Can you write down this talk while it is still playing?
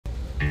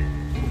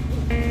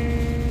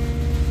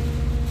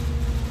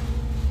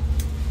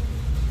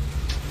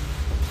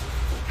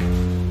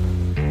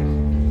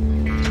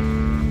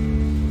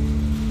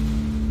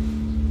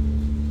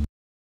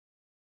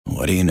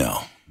what do you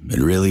know? It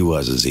really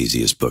was as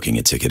easy as booking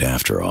a ticket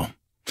after all.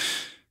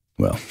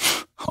 Well,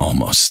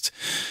 almost.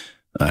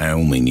 I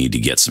only need to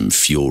get some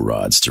fuel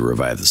rods to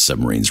revive the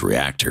submarine's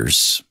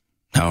reactors.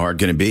 How hard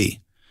can it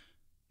be?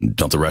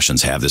 Don't the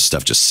Russians have this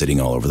stuff just sitting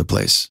all over the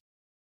place?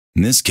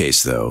 In this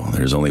case, though,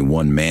 there's only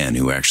one man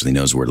who actually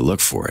knows where to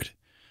look for it.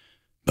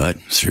 But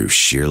through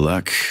sheer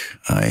luck,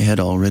 I had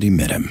already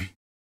met him.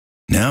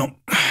 Now,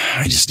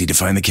 I just need to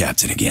find the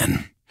captain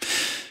again.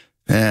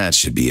 That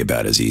should be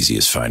about as easy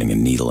as finding a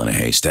needle in a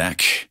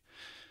haystack.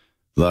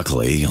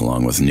 Luckily,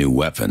 along with new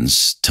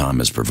weapons, Tom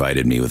has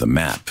provided me with a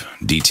map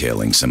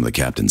detailing some of the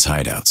captain's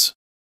hideouts.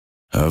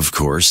 Of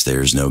course,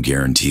 there's no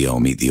guarantee I'll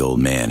meet the old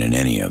man in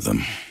any of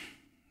them.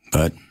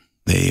 But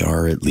they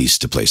are at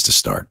least a place to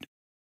start.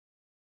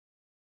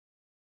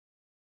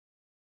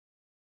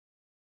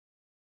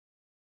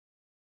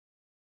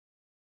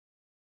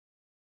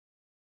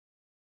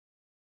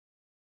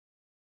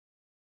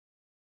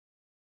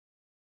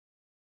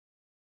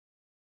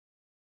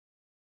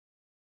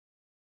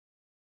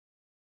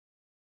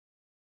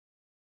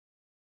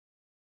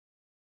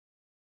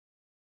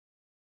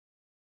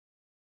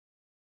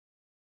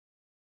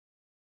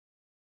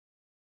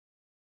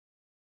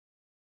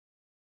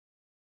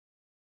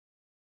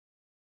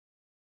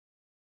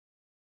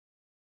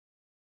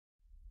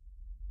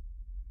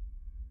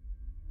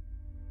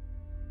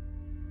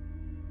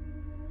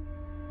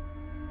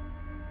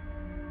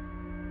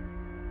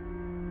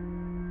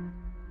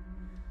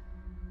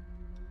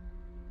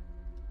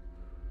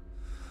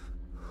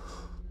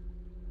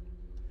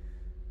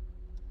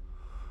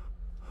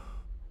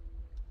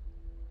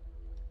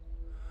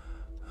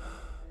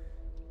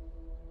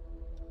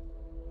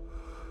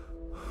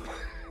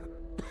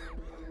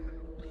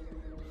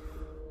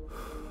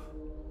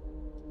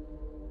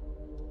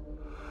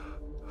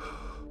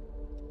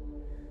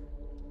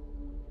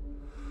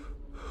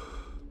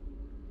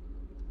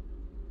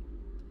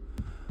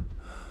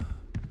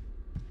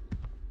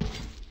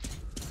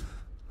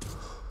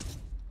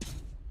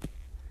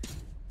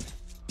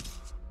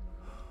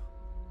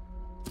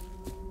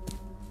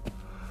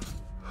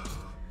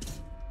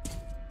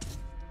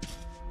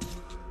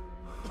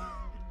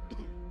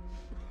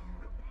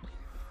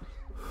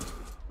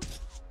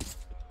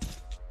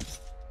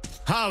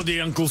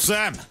 Howdy, Uncle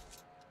Sam.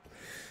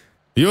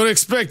 You're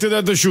expected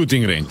at the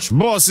shooting range.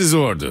 Boss's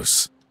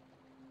orders.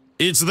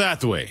 It's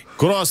that way.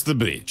 Cross the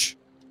bridge.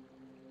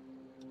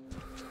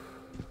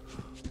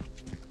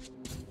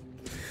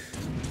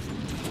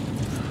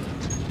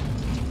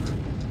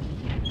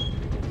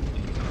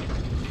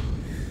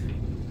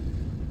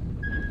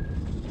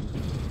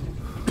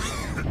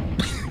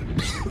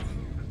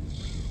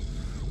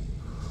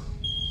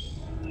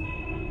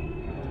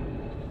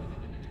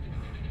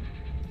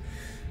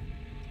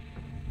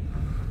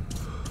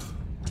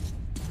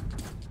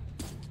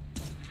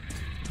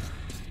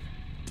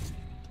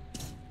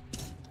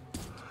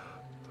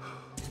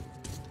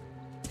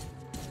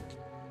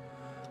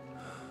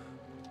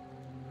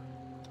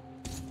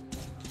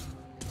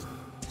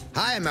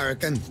 Hi,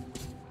 American.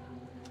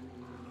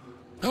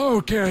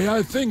 Okay,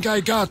 I think I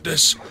got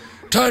this.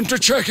 Time to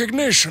check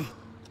ignition.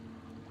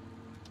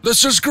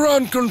 This is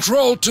ground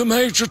control to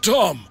Major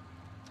Tom.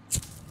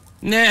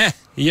 Nah,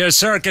 your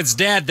circuit's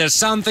dead. There's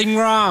something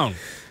wrong.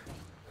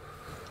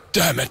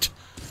 Damn it.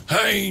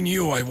 I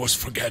knew I was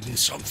forgetting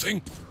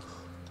something.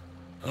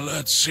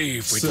 Let's see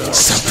if we can...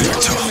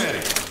 Something,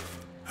 Tom.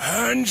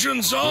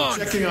 Engines on!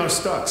 Checking our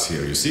stocks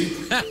here, you see?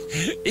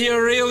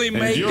 You really And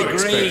made you're the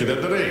expected grade.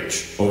 at the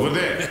range, over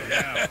there.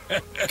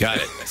 Got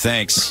it.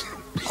 Thanks.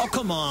 Oh,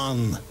 come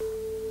on.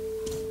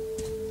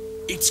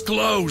 It's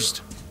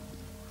closed.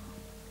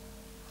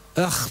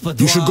 Ugh,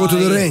 but You should go to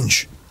the why?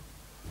 range.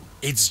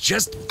 It's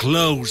just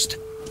closed.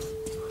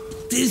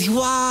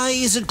 Why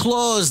is it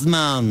closed,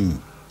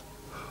 man?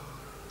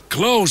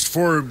 Closed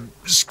for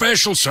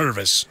special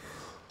service.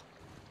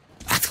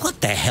 What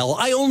the hell?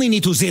 I only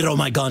need to zero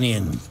my gun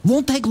in.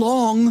 Won't take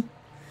long.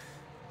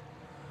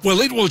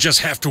 Well, it will just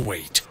have to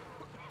wait.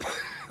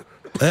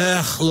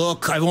 Ugh,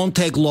 look, I won't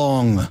take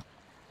long.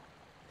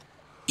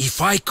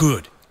 If I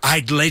could,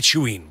 I'd let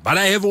you in, but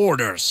I have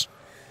orders.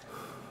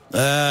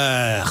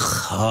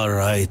 Ugh, all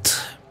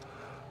right.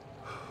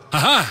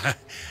 Aha!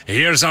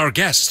 Here's our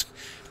guest.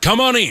 Come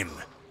on in.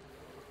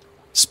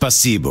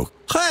 Spasibo.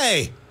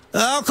 Hey,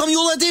 how come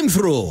you let him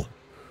through?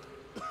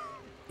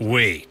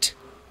 Wait.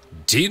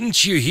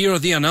 Didn't you hear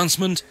the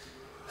announcement?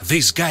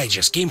 This guy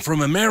just came from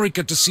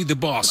America to see the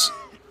boss.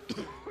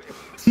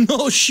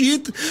 No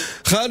shit.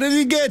 How did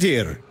he get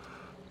here?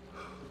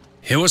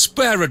 He was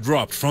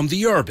para-dropped from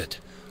the orbit.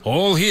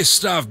 All his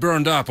stuff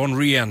burned up on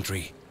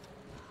re-entry.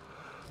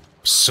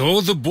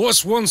 So the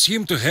boss wants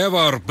him to have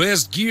our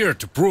best gear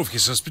to prove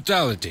his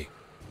hospitality.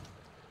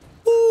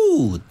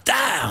 Ooh,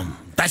 damn.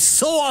 That's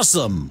so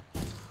awesome.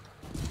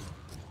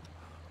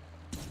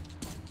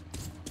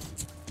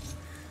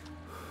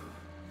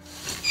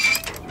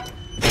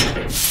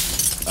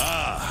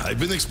 I've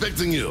been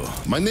expecting you.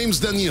 My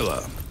name's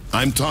Daniela.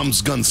 I'm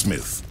Tom's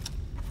gunsmith.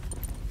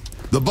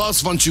 The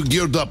boss wants you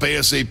geared up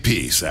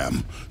ASAP,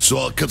 Sam, so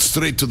I'll cut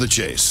straight to the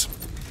chase.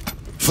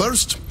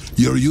 First,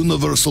 your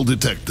universal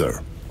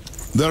detector.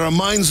 There are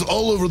mines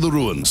all over the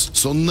ruins,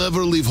 so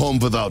never leave home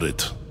without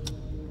it.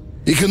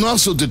 It can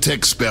also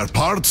detect spare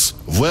parts,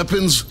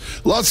 weapons,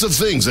 lots of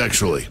things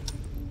actually.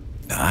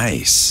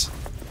 Nice.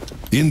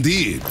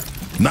 Indeed.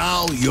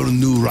 Now your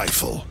new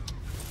rifle.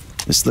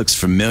 This looks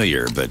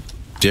familiar, but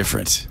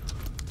different.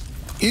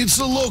 It's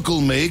a local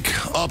make,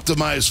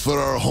 optimized for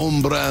our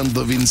home brand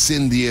of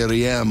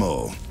incendiary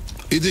ammo.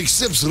 It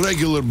accepts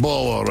regular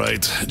ball,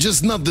 alright,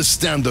 just not the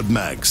standard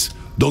mags.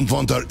 Don't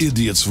want our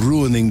idiots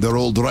ruining their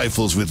old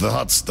rifles with the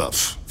hot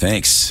stuff.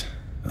 Thanks.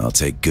 I'll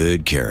take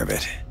good care of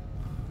it.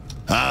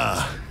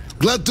 Ah,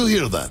 glad to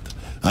hear that.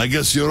 I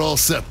guess you're all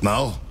set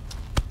now.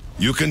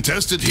 You can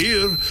test it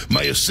here.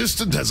 My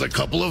assistant has a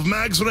couple of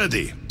mags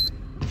ready.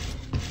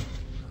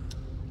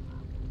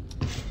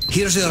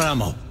 Here's your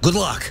ammo. Good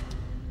luck.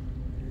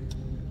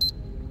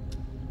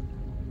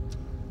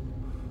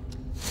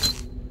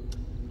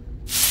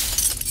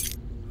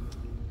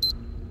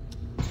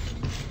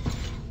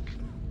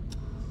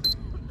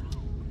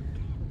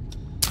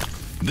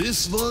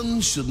 This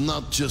one should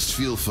not just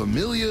feel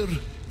familiar,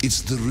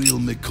 it's the real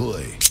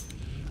McCoy.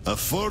 A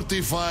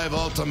 45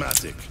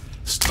 automatic,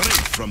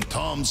 straight from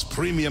Tom's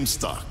premium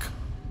stock.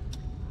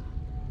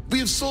 We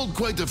have sold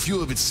quite a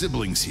few of its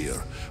siblings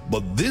here,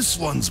 but this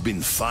one's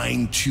been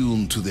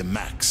fine-tuned to the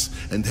max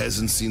and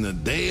hasn't seen a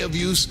day of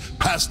use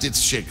past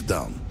its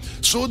shakedown.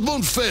 So it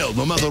won't fail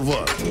no matter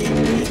what.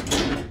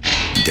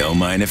 Don't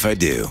mind if I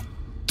do.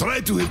 Try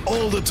to hit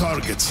all the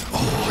targets.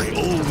 Oh, I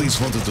always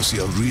wanted to see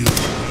a real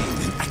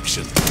Marine in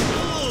action.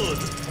 Good!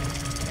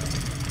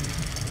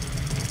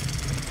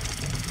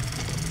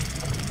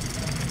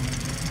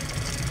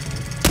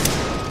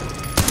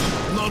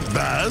 Not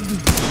bad.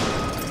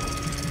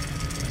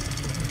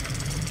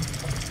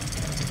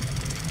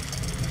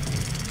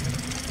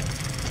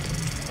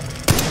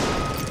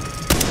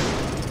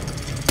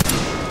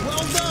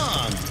 Well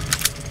done.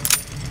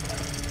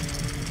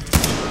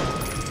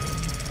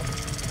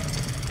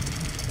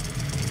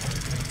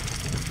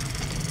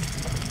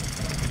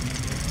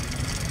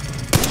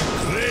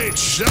 Great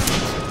shot!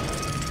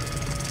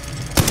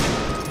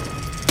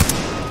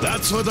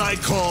 That's what I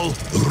call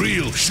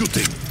real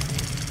shooting.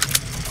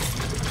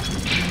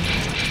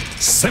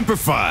 Semper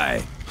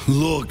Fi!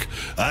 Look,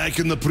 I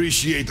can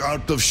appreciate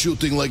art of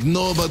shooting like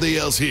nobody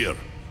else here.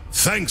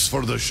 Thanks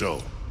for the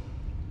show.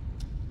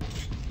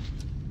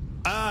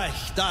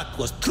 That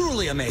was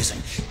truly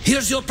amazing.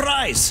 Here's your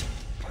prize.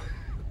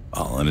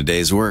 All in a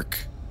day's work.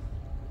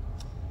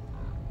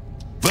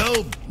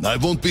 Well, I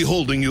won't be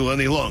holding you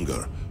any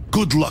longer.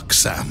 Good luck,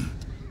 Sam.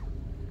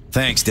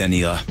 Thanks,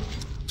 Danila.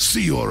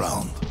 See you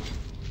around.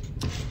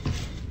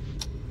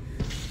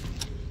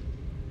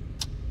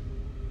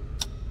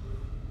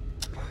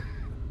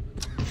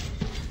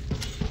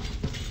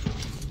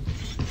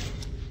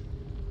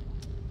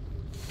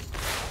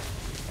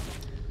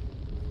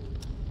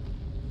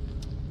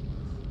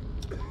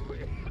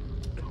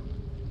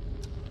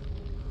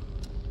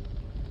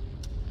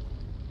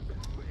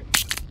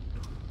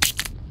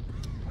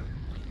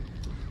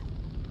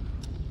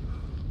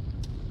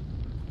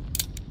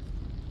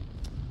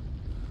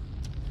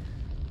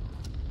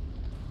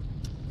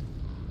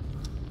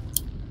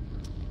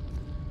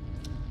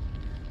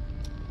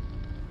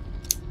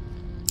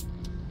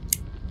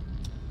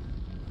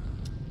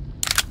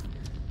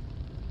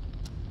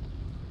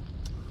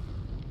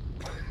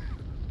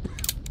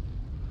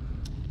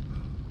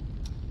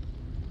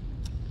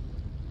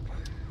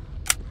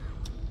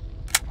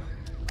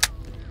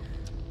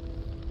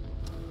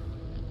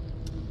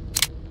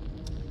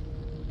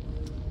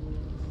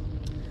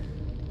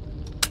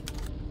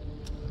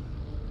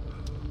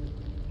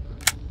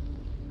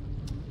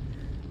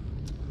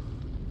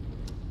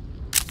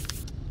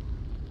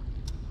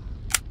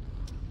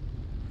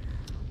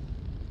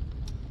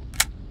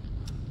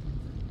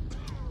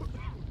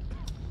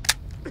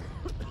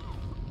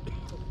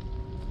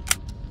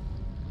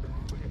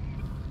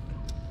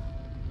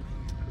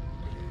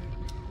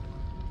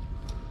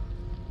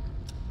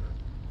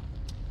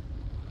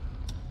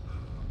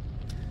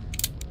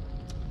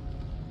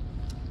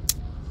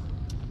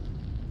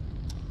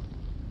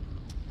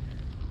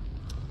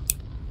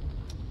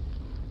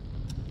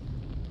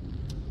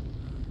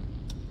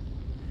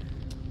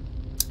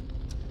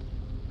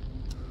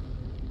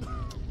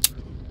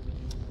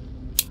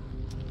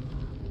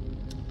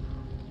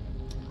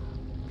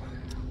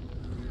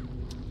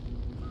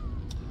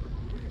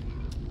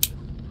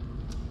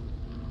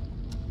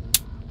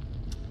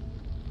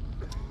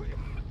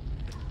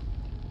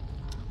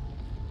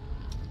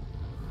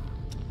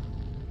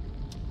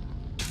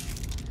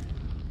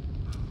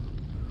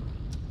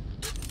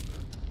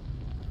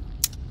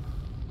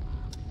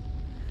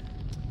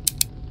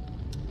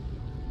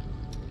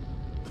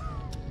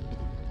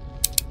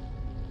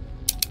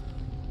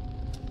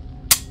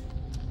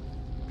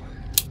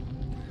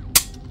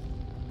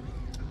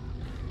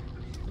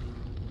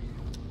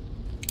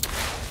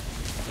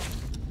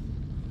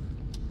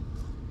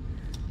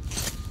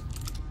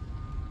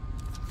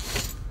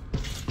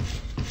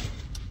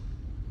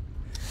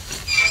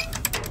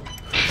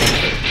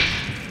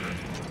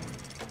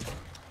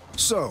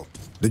 So,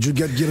 did you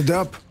get geared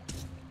up?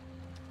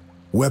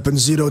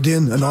 Weapons zeroed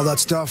in and all that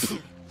stuff?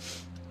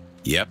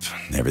 Yep,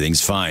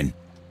 everything's fine.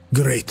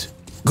 Great.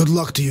 Good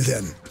luck to you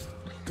then.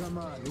 Come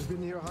on, we've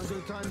been here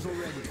 100 times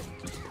already.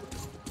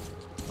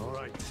 All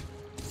right,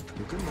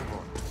 you can move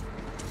on.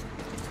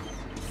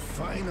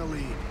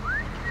 Finally.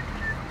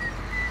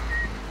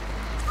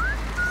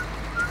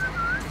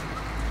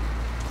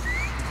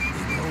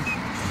 You know,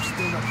 I'm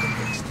still not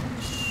convinced.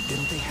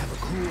 Didn't they have a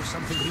coup or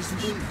something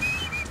recently?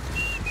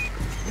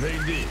 They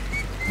did,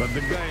 but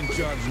the guy in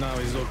charge now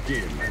is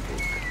okay in my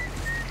book.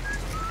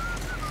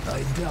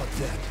 I doubt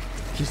that.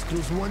 He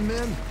screws one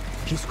man,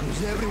 he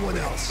screws everyone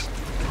else.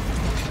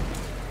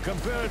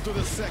 Compared to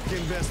the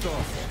second best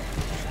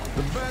offer.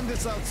 The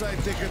bandits outside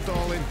take it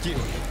all and kill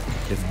you.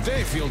 If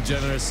they feel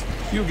generous,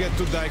 you get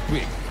to die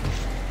quick.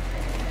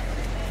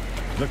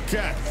 The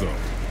cat, though.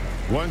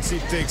 Once he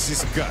takes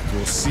his cut,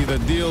 we'll see the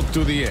deal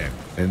to the end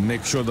and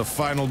make sure the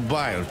final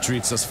buyer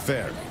treats us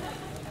fairly.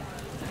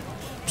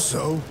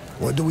 So,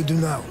 what do we do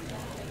now?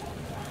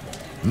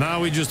 Now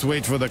we just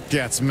wait for the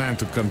cat's man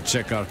to come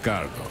check our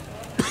cargo.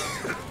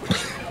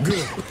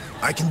 Good.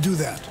 I can do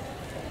that.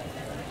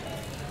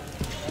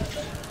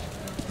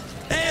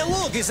 Hey,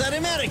 look, it's that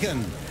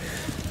American.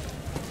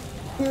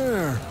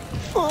 Where?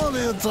 What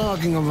are you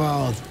talking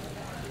about?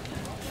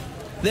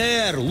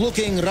 There,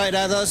 looking right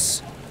at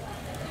us.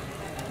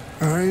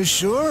 Are you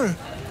sure?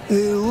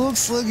 It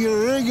looks like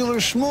your regular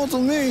schmo to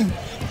me.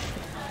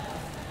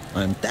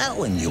 I'm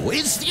telling you,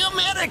 it's the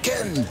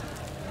American.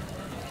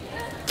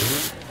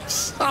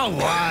 So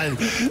what?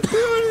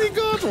 We already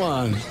got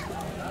one.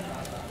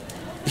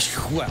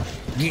 Well,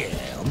 yeah,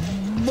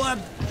 but...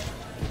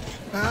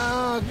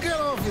 Ah, get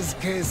off his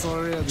case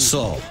already.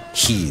 So,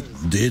 he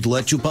did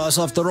let you pass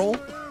after all?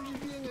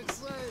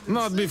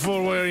 Not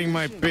before wearing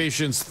my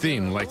patience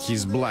thin like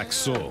his black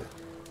soul.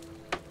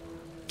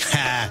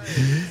 Ha!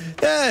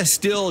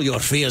 Still, your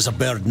fear's a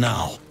bird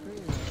now.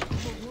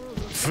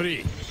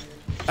 Free.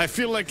 I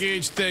feel like I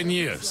aged 10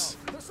 years.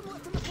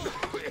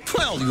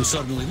 Well, you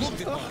certainly look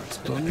the part.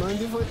 Don't mind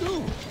if I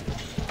do.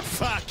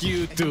 Fuck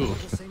you too.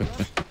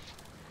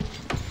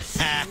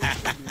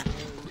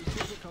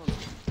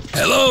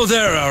 Hello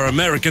there, our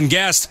American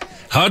guest.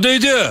 How do you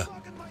do?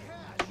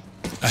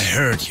 I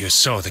heard you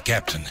saw the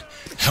captain.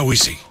 How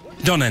is he?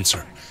 Don't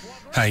answer.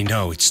 I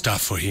know it's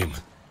tough for him.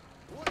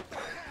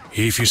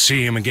 If you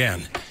see him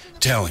again,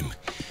 tell him.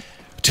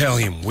 Tell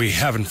him we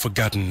haven't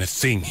forgotten a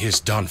thing he's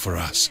done for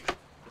us.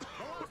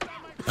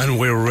 And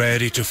we're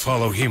ready to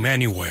follow him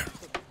anywhere.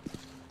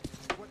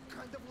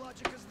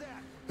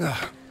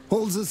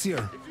 Hold this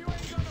here.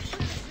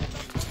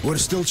 We're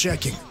still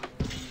checking.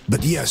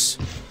 But yes,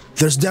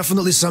 there's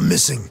definitely some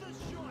missing.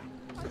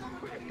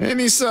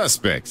 Any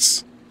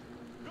suspects?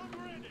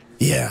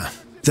 Yeah,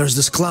 there's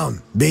this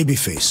clown,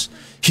 Babyface.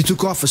 He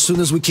took off as soon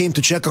as we came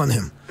to check on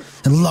him,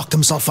 and locked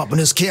himself up in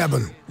his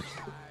cabin.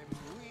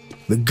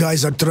 The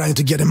guys are trying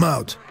to get him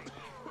out.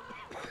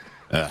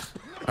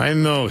 I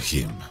know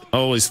him.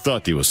 Always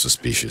thought he was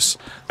suspicious.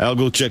 I'll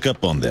go check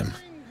up on them.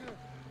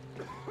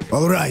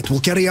 All right,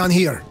 we'll carry on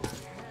here.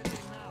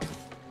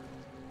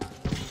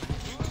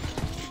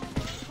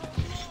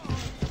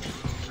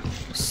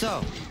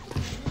 So,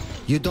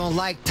 you don't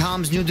like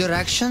Tom's new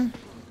direction?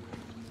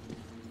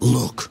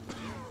 Look,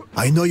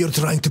 I know you're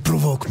trying to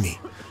provoke me,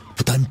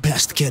 but I'm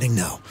past caring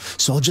now,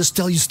 so I'll just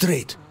tell you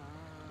straight.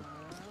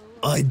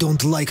 I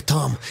don't like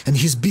Tom and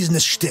his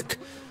business shtick,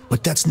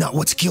 but that's not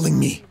what's killing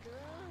me.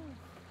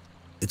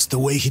 It's the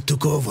way he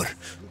took over.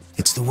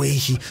 It's the way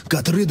he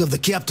got rid of the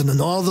captain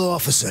and all the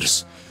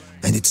officers.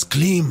 And it's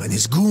Klim and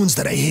his goons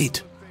that I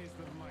hate.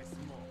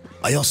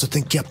 I also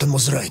think Captain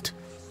was right.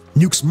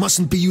 Nukes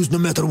mustn't be used no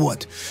matter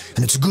what,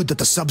 and it's good that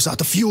the sub's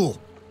out of fuel.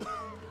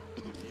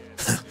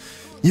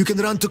 You can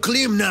run to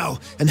Klim now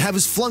and have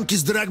his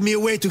flunkies drag me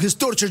away to his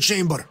torture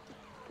chamber.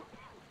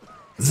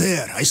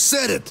 There, I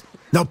said it.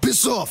 Now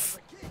piss off.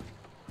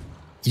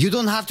 You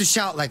don't have to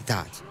shout like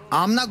that.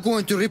 I'm not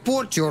going to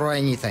report you or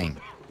anything.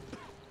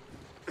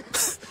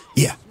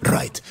 Yeah,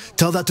 right.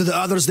 Tell that to the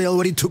others they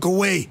already took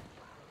away.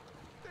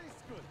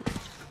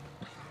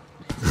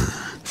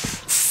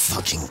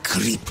 Fucking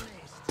creep.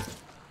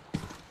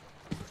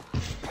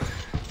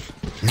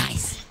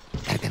 Nice.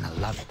 They're gonna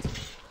love it.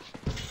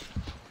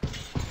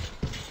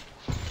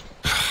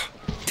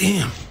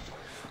 Damn.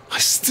 I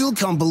still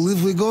can't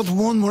believe we got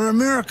one more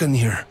American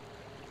here.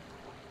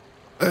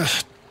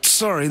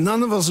 Sorry,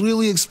 none of us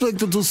really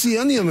expected to see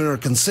any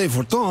Americans save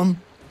for Tom.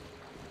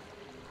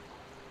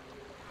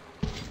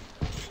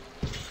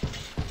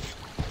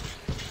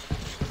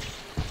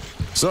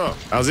 So,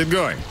 how's it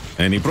going?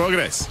 Any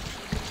progress?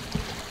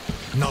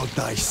 No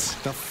dice.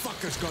 The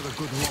fucker's got a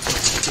good look.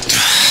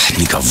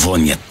 Никого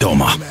нет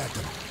дома.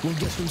 We'll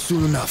get them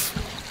soon enough.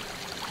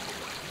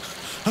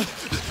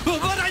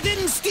 But I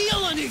didn't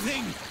steal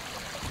anything!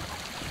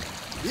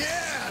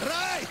 Yeah,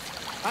 right!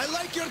 I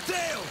like your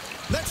tale!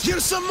 Let's hear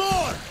some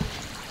more!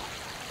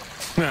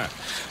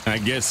 I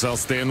guess I'll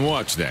stay and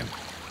watch then.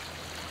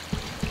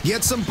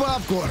 Get some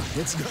popcorn.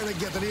 It's gonna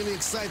get really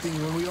exciting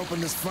when we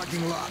open this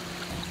fucking lock.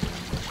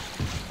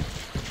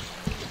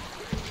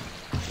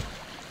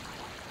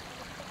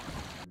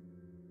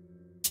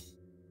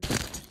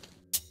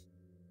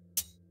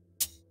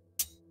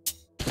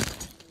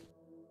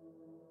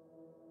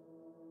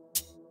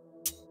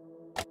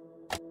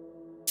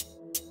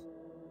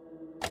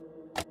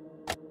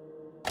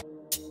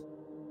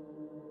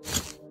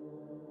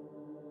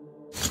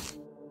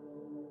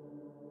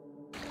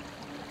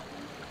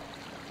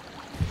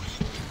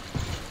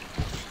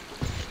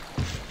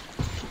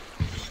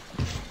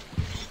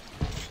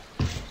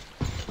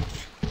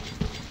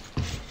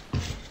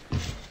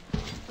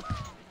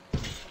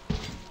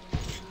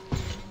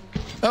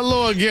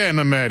 Hello again,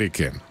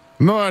 American.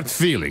 No hard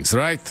feelings,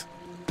 right?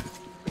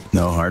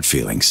 No hard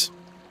feelings.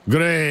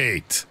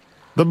 Great.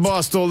 The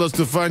boss told us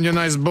to find you a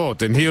nice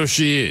boat, and here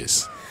she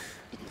is.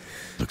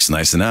 Looks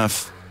nice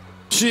enough.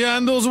 She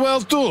handles well,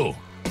 too.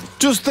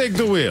 Just take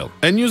the wheel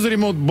and use the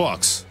remote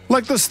box,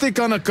 like the stick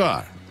on a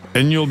car,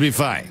 and you'll be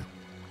fine.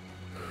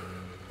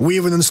 We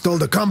even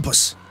installed a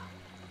compass.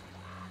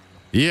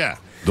 Yeah,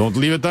 don't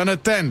leave it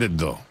unattended,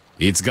 though.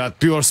 It's got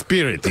pure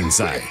spirit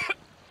inside.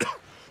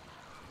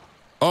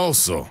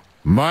 Also,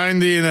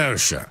 mind the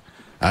inertia.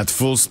 At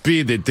full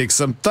speed, it takes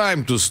some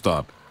time to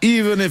stop,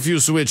 even if you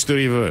switch to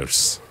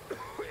reverse.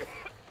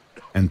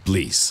 And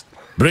please,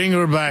 bring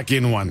her back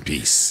in one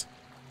piece.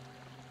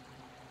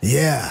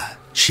 Yeah,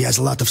 she has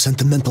a lot of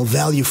sentimental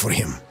value for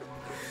him.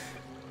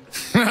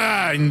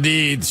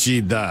 Indeed,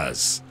 she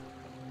does.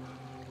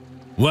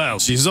 Well,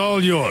 she's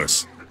all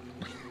yours.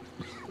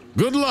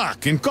 Good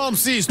luck and calm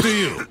seas to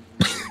you.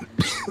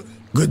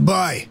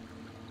 Goodbye.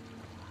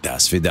 До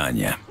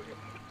свидания.